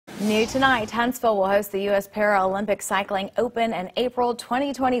New tonight, Huntsville will host the U.S. Paralympic Cycling Open in April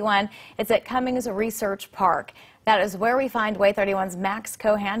 2021. It's at Cummings Research Park. That is where we find Way 31's Max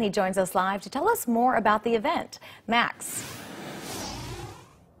Cohan. He joins us live to tell us more about the event. Max.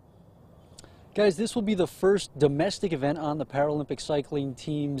 Guys, this will be the first domestic event on the Paralympic cycling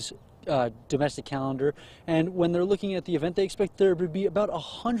team's domestic calendar, and when they're looking at the event, they expect there to be about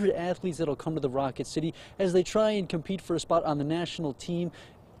 100 athletes that'll come to the Rocket City as they try and compete for a spot on the national team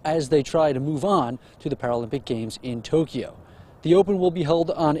as they try to move on to the Paralympic Games in Tokyo. The Open will be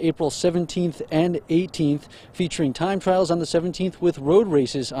held on April 17th and 18th, featuring time trials on the 17th with road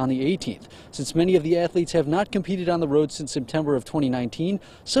races on the 18th. Since many of the athletes have not competed on the road since September of 2019,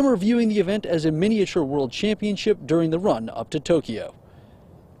 some are viewing the event as a miniature world championship during the run up to Tokyo.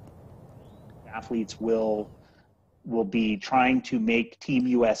 Athletes will be trying to make Team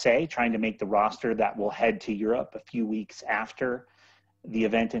USA, trying to make the roster that will head to Europe a few weeks after the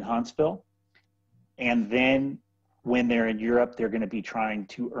event in Huntsville. And then when they're in Europe, they're going to be trying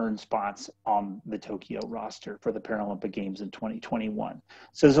to earn spots on the Tokyo roster for the Paralympic Games in 2021.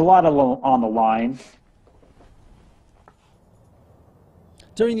 So there's a lot on the line.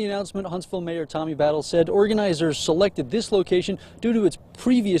 During the announcement, Huntsville Mayor Tommy Battle said organizers selected this location due to its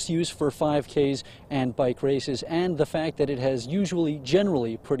previous use for 5Ks and bike races and the fact that it has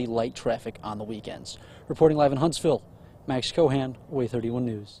generally pretty light traffic on the weekends. Reporting live in Huntsville, Max Cohan, Way 31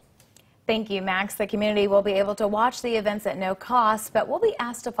 News. Thank you, Max. The community will be able to watch the events at no cost, but will be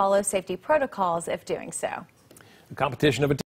asked to follow safety protocols if doing so. The competition of a